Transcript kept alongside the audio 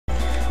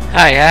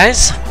Hi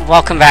guys,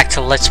 welcome back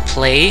to Let's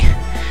Play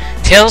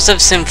Tales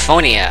of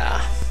Symphonia.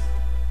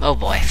 Oh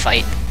boy,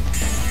 fight.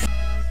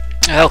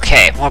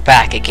 Okay, we're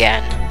back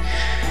again.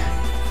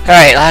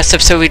 Alright, last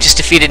episode we just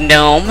defeated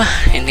Gnome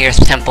in the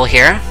Earth Temple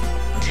here.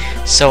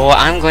 So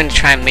I'm going to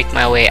try and make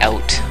my way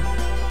out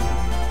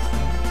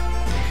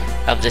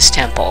of this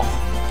temple.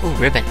 Ooh,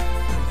 ribbon.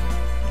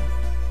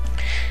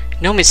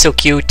 Gnome is so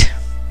cute.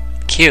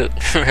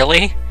 Cute,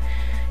 really?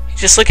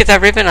 Just look at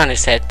that ribbon on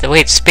his head. The way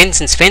it spins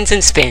and spins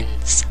and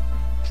spins.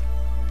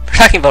 We're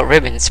talking about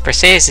ribbons.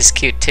 Perseus is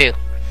cute too.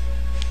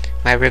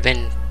 My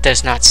ribbon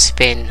does not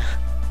spin.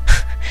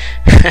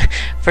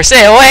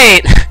 Perseus,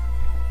 wait!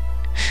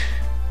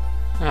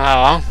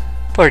 Oh,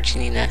 poor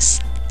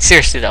Genius.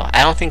 Seriously though,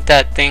 I don't think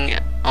that thing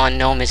on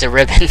Gnome is a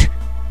ribbon.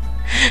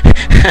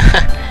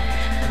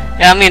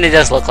 Yeah, I mean it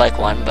does look like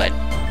one, but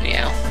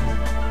yeah.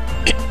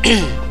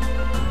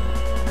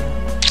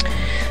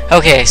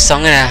 Okay, so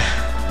I'm gonna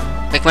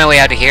make my way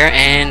out of here,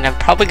 and I'm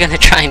probably gonna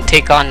try and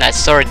take on that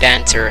sword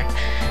dancer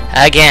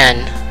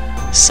again.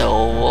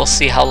 So we'll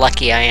see how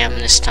lucky I am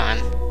this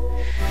time.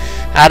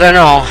 I don't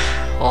know.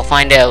 We'll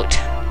find out.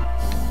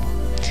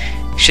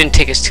 Shouldn't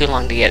take us too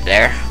long to get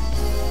there.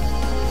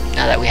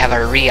 Now that we have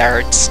our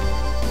re-arts,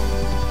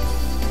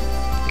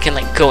 we can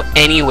like go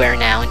anywhere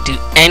now and do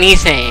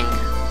anything.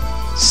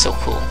 So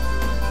cool.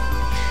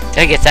 Did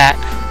I get that?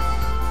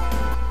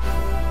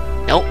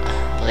 Nope.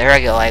 Well, there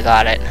I go. I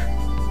got it.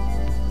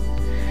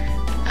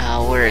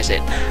 Where is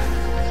it?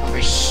 Over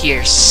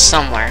here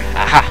somewhere.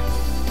 Aha!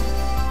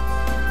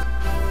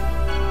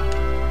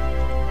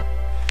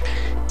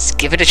 Let's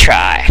give it a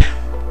try.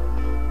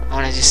 I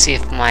want to just see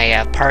if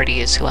my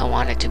party is who I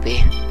want it to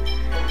be.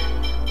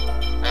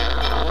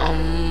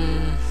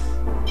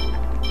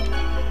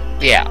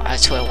 Yeah,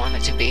 that's who I want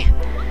it to be.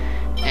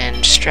 And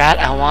Strat,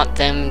 I want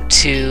them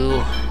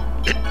to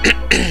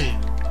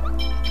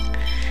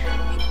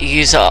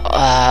use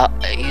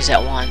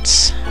at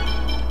once.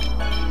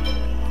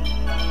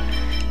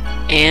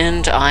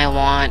 And I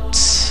want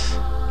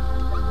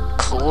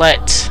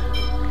Colette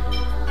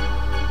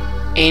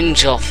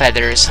angel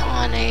feathers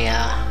on a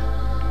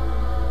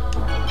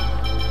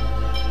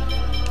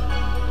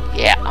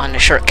on a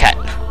shortcut.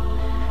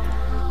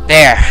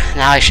 There,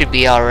 now I should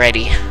be all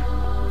ready.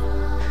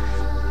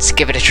 Let's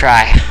give it a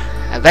try.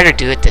 I better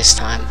do it this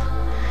time.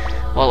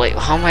 Well, wait,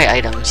 how are my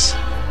items?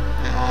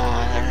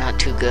 Oh, they're not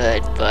too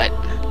good, but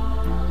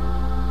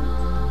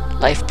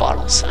life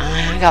bottles.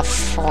 I got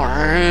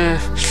 4.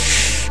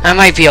 I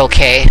might be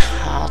okay.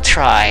 I'll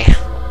try.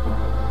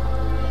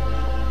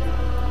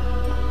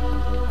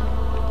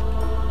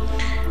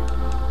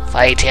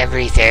 Fight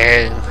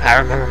everything. I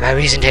remember my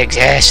reason to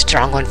exist.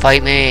 Strong one,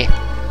 fight me.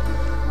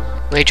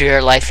 Wager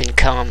your life and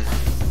come. It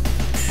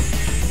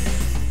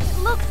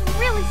looks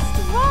really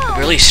strong.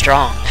 Really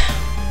strong.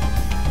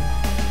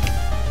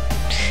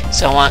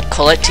 So I want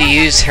Colette to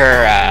use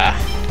her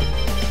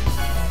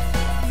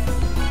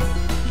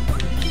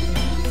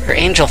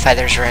angel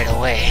feathers right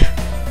away.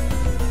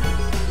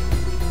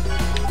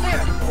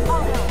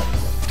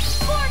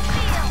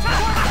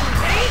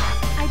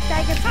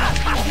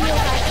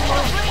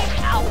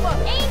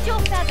 Angel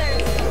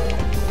feathers.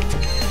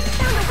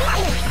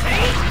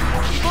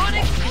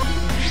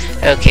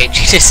 Okay,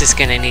 Jesus is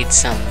gonna need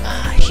some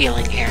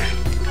healing here.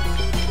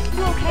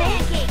 You okay?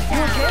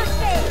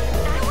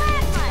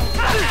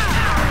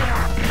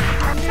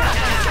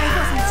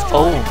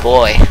 Oh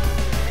boy,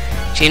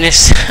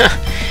 Genus,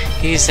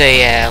 use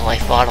a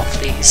life bottle,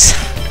 please.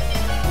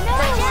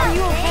 Are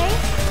you okay?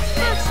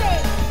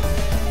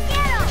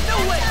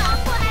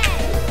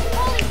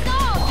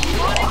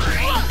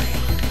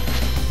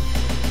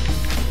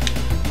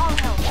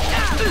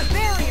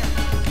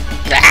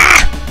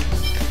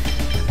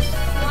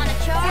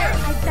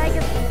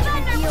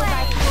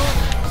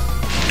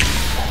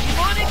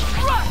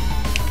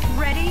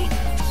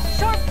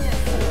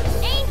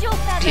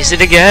 Use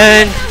it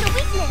again.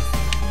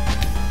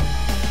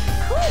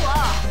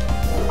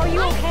 Are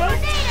you okay?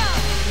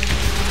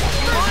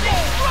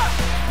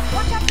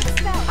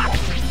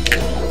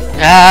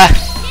 Yeah.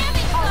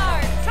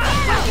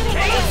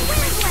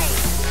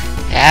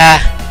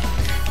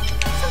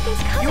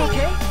 Something's coming.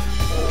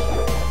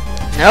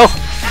 No.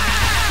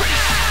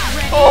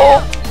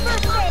 Oh.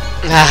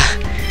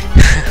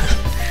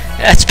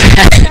 That's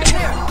bad.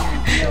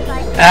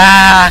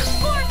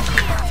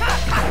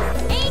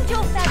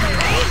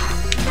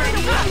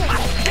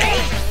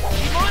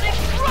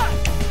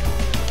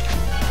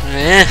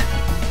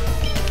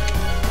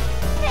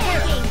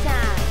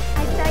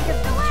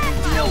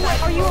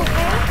 Are you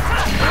okay?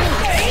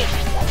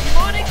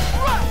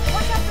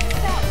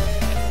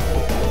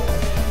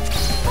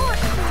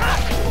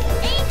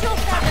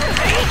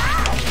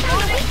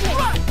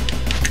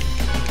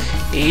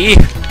 E.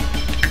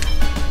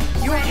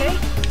 You okay?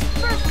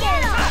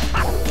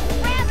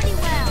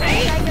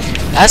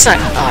 That's not.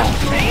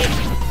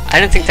 Oh. I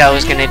didn't think that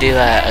was gonna do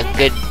a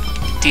good,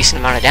 decent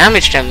amount of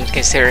damage to him,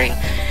 considering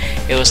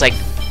it was like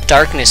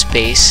darkness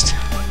based.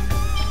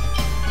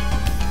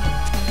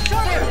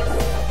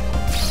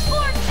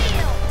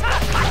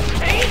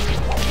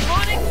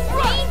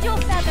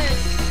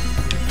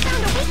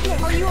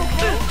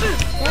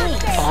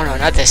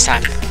 not this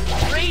time.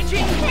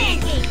 Raging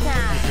beast.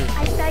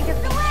 I beg of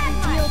you,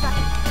 reveal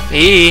that.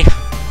 E.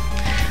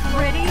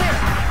 Ready?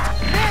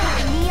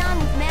 Neon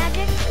with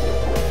magic.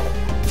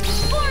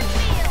 Force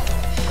field.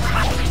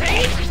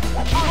 Take.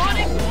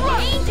 Demonic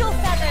thrust. Angel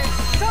feathers.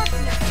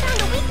 Darkness.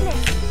 Sound of weakness.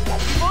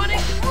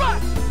 Demonic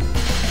thrust.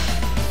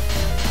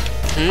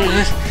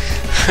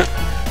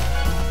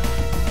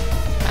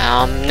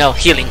 No,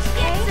 healing.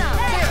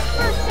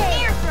 First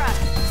air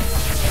thrust.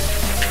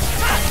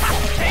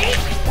 Take.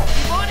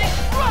 Demonic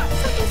thrust.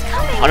 Something's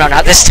coming. Oh no,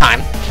 not this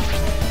time.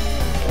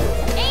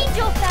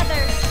 Angel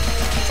feathers.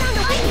 Sound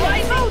of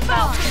weakness.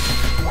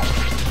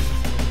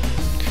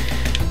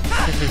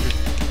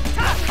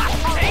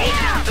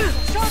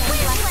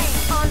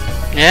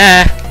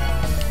 Yeah.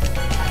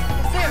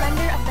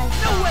 Surrender of the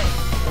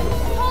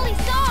holy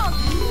song.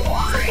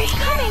 Something's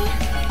coming.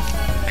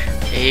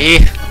 E.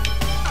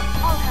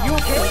 You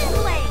okay?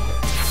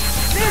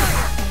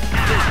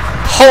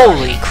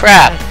 Holy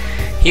crap!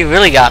 He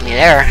really got me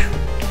there.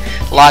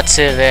 Lots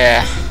of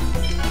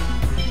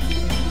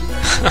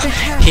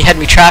he had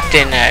me trapped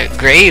in a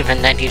grave,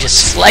 and then he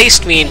just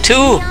sliced me in two.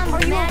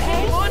 Are you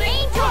okay?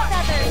 Angel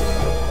feathers.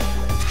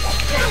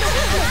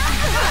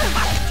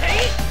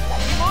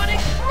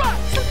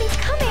 Something's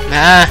coming.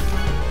 Ah.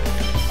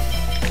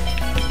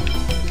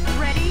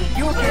 Ready?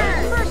 You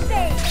okay? First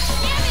aid.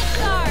 Damage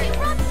guard.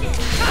 Eruption.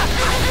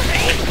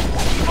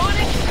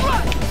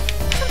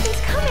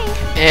 Something's coming.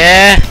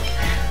 Yeah.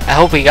 I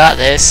hope we got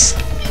this.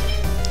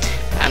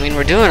 I mean,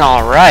 we're doing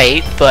all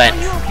right, but.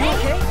 You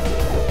okay?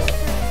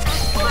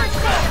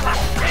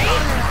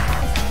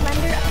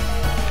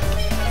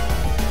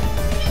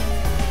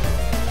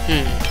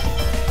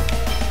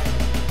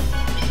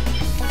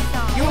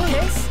 You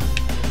okay?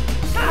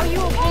 Are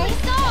you okay?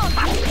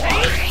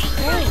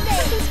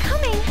 Something's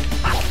coming.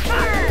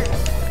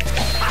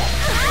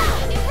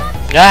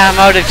 I'm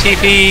out of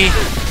TP.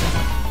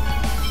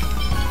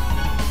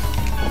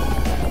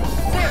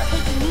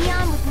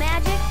 Neon with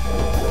magic.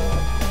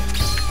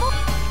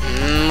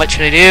 What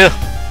should I do?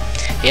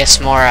 Yes,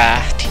 more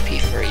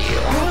TP for you.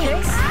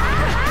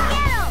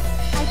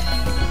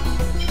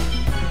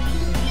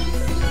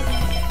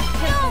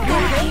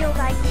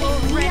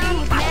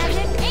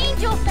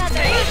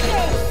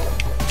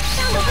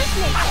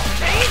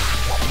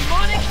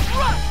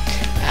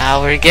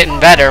 We're getting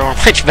better. We're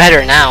much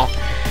better now.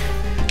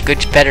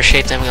 Better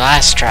shape than we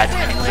last tried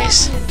them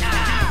anyways.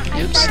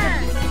 Oops.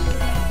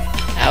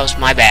 That was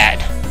my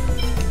bad.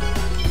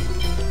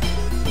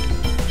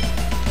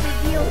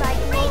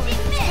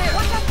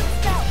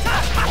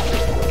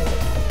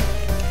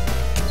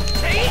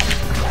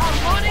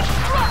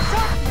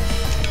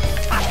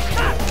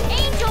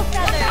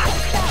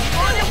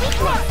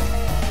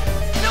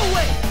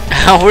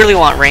 I really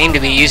want Rain to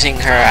be using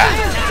her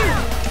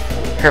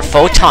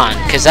photon,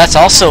 because that's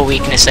also a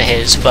weakness of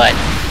his, but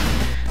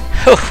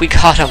oh, we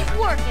got him.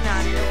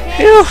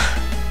 Phew.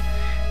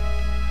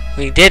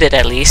 We did it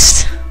at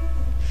least.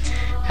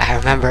 I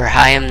remember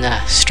I am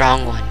the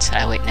strong ones.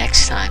 I wait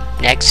next time.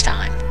 Next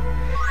time.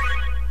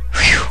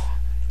 Whew.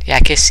 The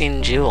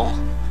Akissine Jewel.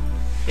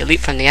 The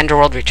elite from the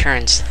underworld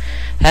returns.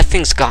 That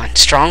thing's gone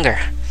stronger.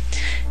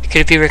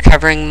 Could it be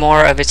recovering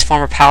more of its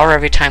former power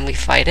every time we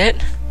fight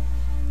it?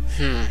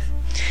 It'll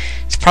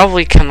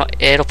probably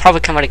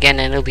come out again,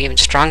 and it'll be even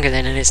stronger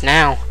than it is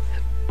now.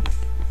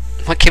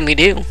 What can we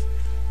do?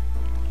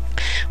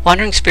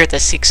 Wandering spirit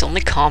that seeks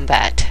only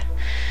combat.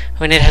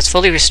 When it has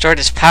fully restored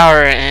its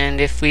power,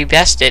 and if we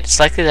best it, it's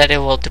likely that it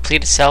will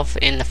deplete itself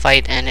in the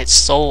fight and its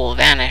soul will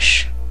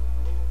vanish.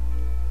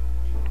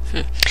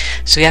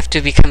 So we have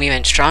to become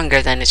even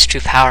stronger than its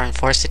true power and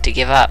force it to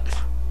give up.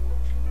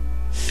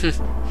 Phew,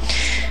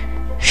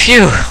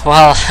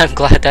 well, I'm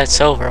glad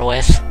that's over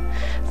with.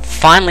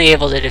 Finally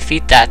able to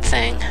defeat that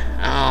thing.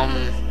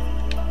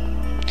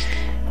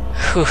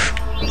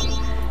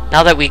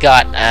 Now that we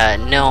got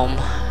Gnome,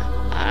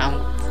 I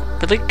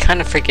really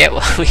kind of forget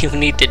what we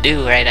need to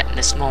do right at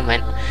this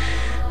moment.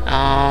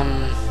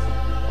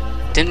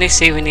 Didn't they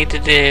say we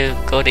needed to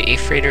go to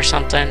Ifrit or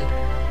something?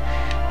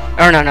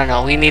 Or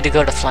no, we need to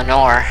go to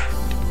Flanor.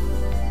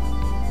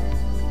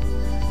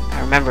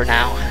 I remember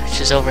now,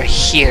 which is over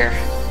here.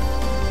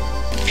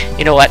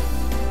 You know what?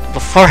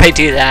 Before I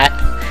do that,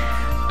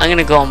 I'm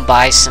gonna go and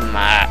buy some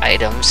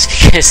items,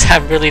 because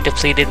I've really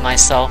depleted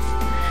myself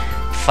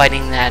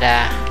fighting that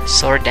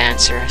sword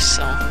dancer.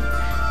 So,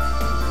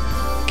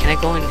 can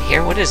I go in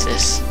here? What is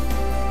this?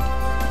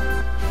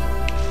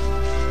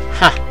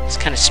 Huh, it's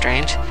kind of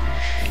strange.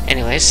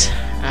 Anyways,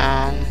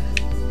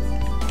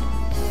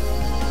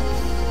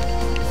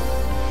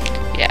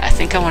 yeah, I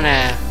think I want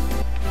to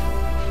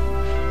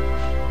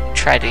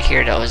try to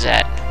hear those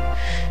at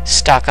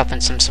stock up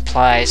on some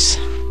supplies.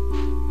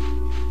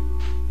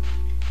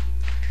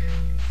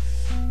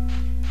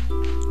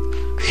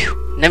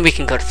 And then we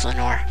can go to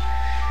Flanor.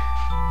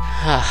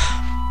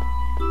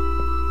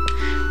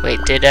 Wait,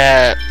 did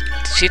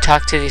she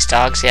talk to these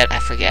dogs yet? I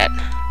forget.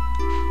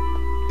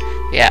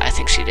 Yeah, I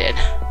think she did.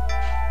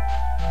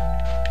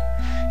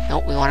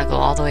 Nope, we want to go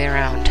all the way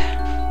around.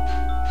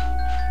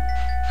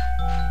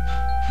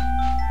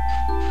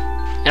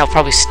 And I'll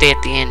probably stay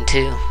at the inn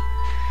too.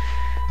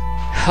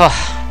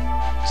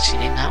 Did she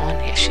name that one?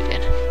 Yes, she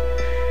did.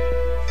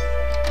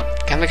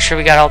 Gotta make sure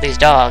we got all these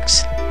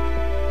dogs.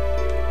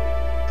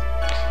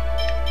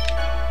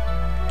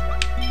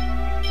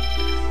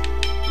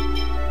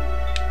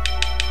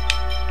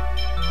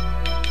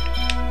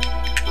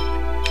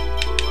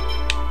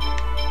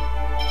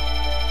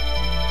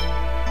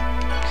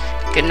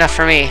 Good enough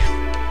for me.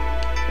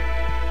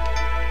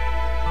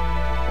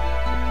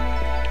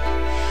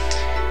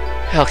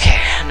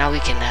 Okay, now we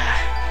can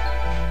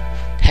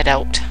head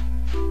out.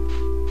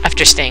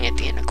 After staying at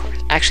the inn, of course.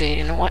 Actually,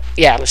 you know what?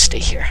 Yeah, let's stay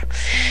here.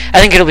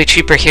 I think it'll be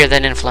cheaper here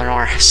than in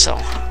Flanor, so...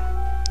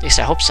 At least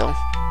I hope so.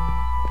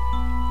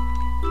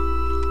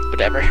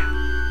 Whatever.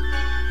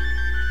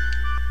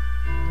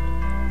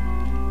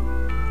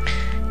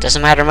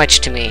 Doesn't matter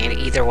much to me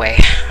either way.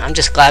 I'm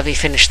just glad we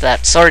finished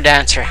that sword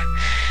dancer.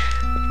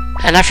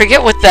 And I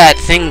forget what that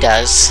thing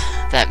does.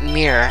 That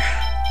mirror.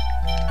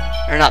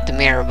 Or not the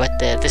mirror, but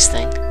this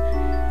thing.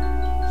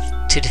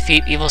 To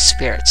defeat evil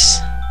spirits.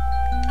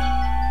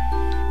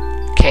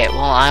 Okay,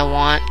 well I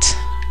want...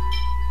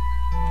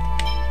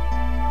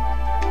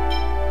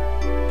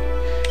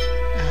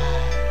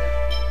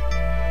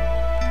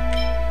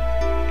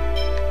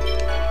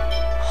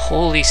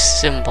 holy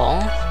symbol.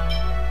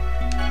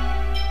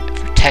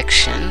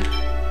 Protection.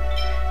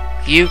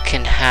 You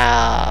can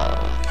have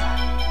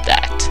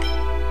that.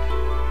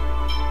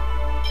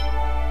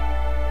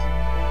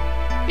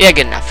 Yeah,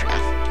 good enough for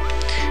now.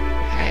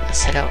 Alright,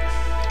 let's head out.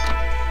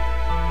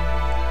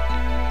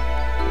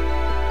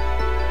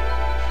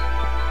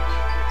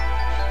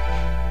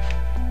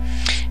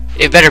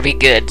 It better be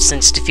good,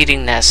 since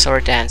defeating that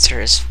sword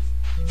dancer is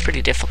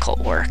pretty difficult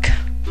work.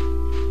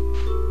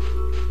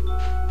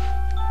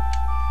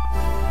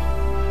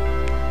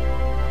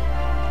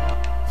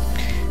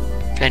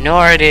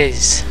 Flanor it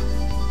is,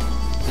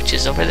 which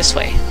is over this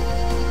way.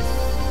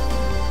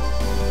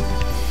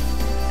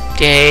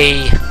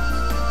 Yay!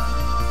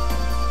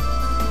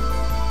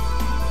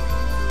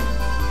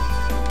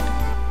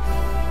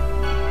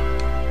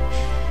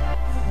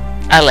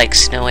 I like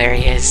snow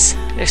areas.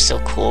 They're so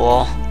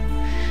cool.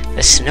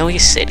 The snowy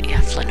city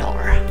of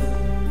Flanor.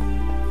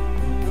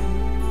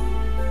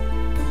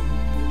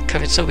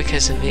 Covered so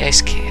because of the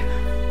ice cave.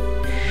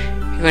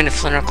 You're going to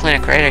Flanor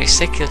Clinic, right? Are you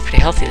sick? You look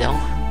pretty healthy, though.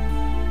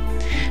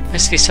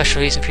 Must be a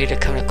special reason for you to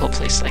come to a cool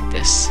place like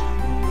this.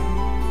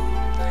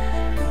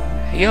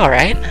 Are you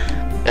alright?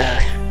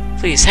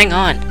 Please, hang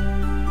on.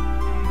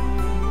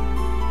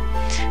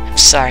 I'm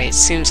sorry, it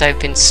seems I've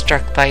been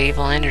struck by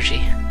evil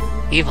energy.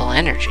 Evil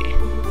energy?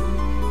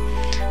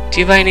 Do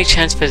you by any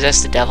chance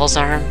possess the Devil's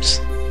Arms?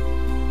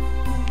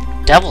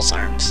 Devil's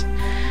Arms?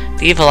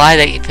 The evil eye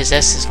that you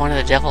possess is one of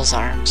the Devil's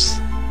Arms.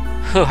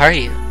 Who are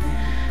you?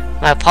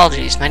 My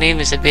apologies, my name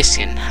is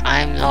Abyssian.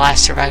 I'm the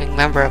last surviving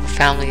member of a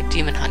family of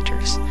demon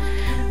hunters.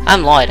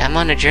 I'm Lloyd, I'm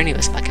on a journey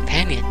with my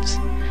companions.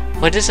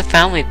 What does a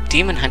family of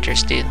demon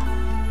hunters do?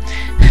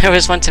 There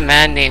was once a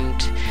man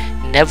named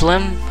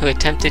Neblim who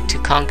attempted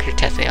to conquer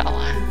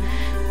teth'ella.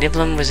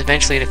 Neblim was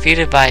eventually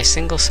defeated by a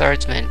single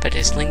swordsman, but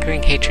his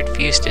lingering hatred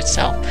fused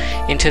itself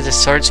into the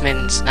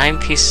swordsman's 9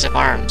 pieces of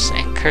arms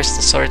and cursed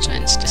the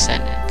swordsman's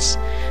descendants.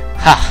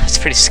 Ha, that's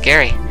pretty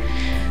scary.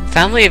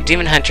 Family of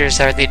demon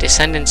hunters are the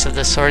descendants of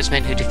the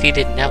swordsman who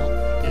defeated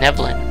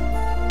Neblim.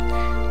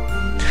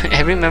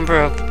 Every member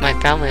of my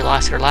family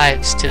lost their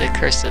lives to the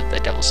curse of the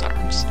Devil's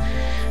Arms.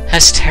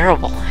 That's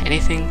terrible. Can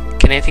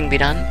anything be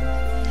done?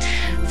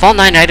 If all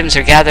 9 items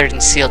are gathered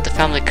and sealed, the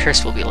family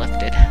curse will be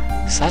lifted.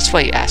 So that's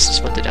why you asked us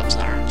about the Devil's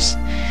Arms.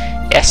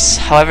 Yes,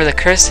 however, the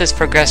curse has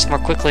progressed more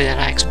quickly than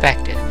I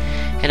expected,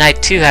 and I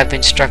too have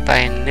been struck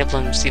by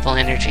Niblim's evil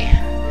energy.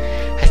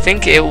 I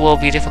think it will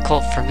be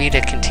difficult for me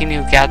to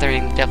continue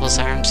gathering the Devil's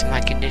Arms in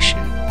my condition.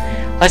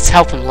 Let's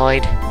help him,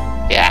 Lloyd.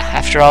 Yeah,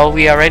 after all,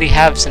 we already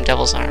have some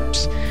Devil's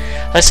Arms.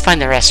 Let's find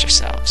the rest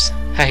ourselves.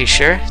 Are you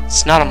sure?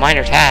 It's not a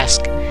minor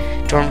task.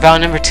 Dorm vow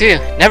number 2.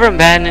 Never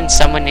abandon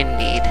someone in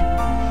need.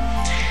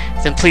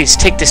 Then please,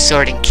 take this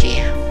sword and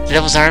key. The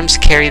Devil's Arms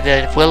carry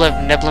the will of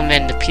Neblim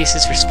and the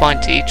pieces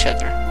respond to each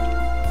other.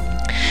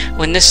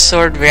 When this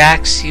sword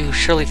reacts, you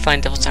surely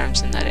find Devil's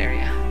Arms in that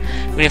area.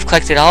 When you have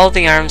collected all of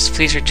the arms,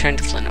 please return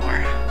to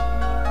Flanor.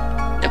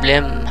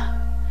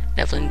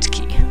 Neblim's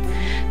key.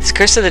 Does the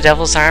curse of the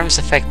Devil's Arms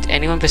affect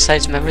anyone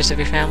besides members of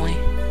your family?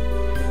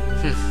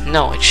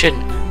 No, it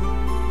shouldn't.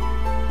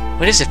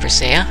 What is it,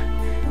 Persea?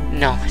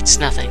 No, it's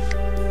nothing.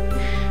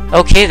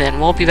 Okay then,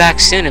 we'll be back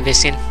soon,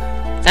 Abyssian.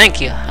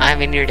 Thank you,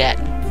 I'm in your debt.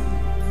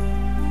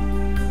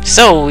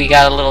 So, we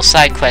got a little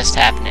side quest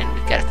happening.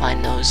 We've got to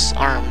find those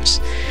arms.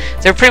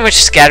 They're pretty much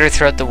scattered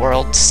throughout the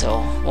world,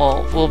 so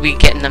we'll be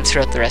getting them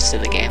throughout the rest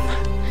of the game.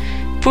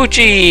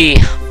 Poochie!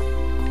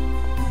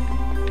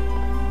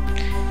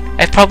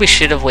 I probably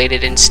should have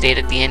waited and stayed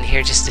at the end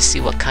here just to see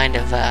what kind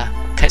of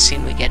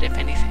cutscene we get, if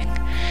anything.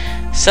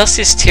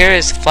 Celsius Tear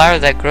is a flower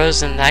that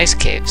grows in the ice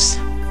caves.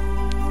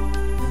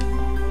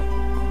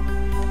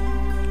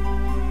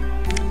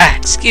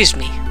 Excuse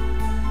me.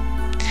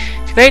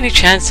 Do you by any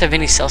chance have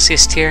any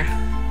Celsius Tear?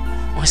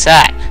 What's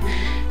that?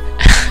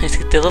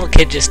 The little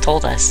kid just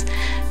told us.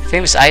 The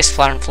famous ice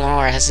flower in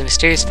Flora has the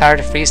mysterious power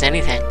to freeze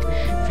anything.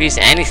 Freeze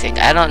anything.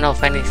 I don't know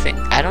of anything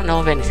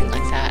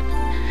like that.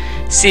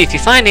 See, if you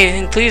find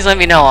anything, please let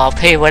me know. I'll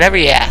pay whatever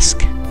you ask.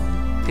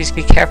 Please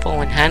be careful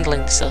when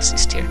handling the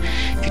Celsius tear.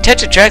 If you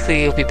touch it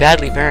directly, you'll be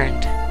badly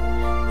burned.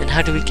 Then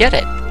how do we get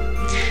it?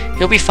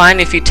 You'll be fine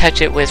if you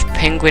touch it with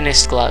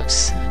penguinist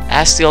gloves.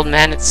 Ask the old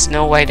man at the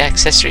Snow White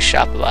accessory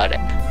shop about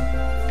it.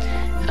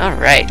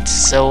 Alright,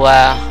 so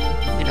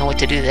we know what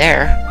to do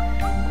there.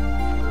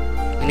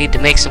 We need to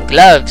make some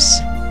gloves.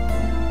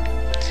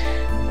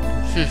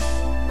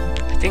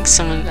 I think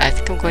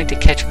I'm going to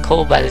catch a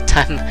cold by the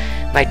time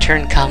my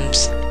turn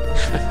comes.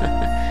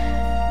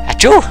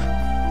 Achoo!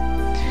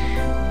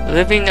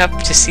 We're lining up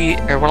to see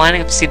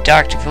the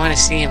doctor. If you want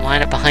to see him,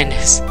 line up behind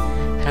us.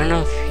 I don't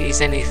know if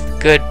he's any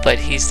good, but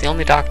he's the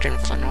only doctor in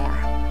Flanor.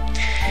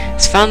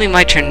 It's finally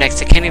my turn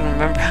next. I can't even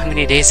remember how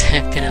many days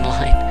I've been in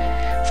line.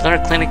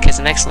 Flanor Clinic has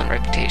an excellent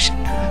reputation,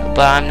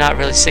 but I'm not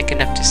really sick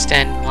enough to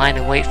stand in line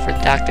and wait for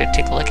the doctor to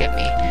take a look at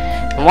me.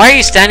 And why are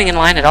you standing in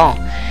line at all?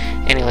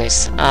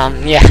 Anyways,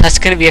 yeah, that's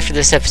gonna be it for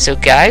this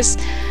episode, guys.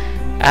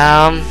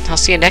 I'll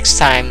see you next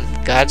time.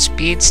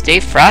 Godspeed, stay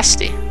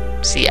frosty.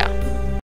 See ya.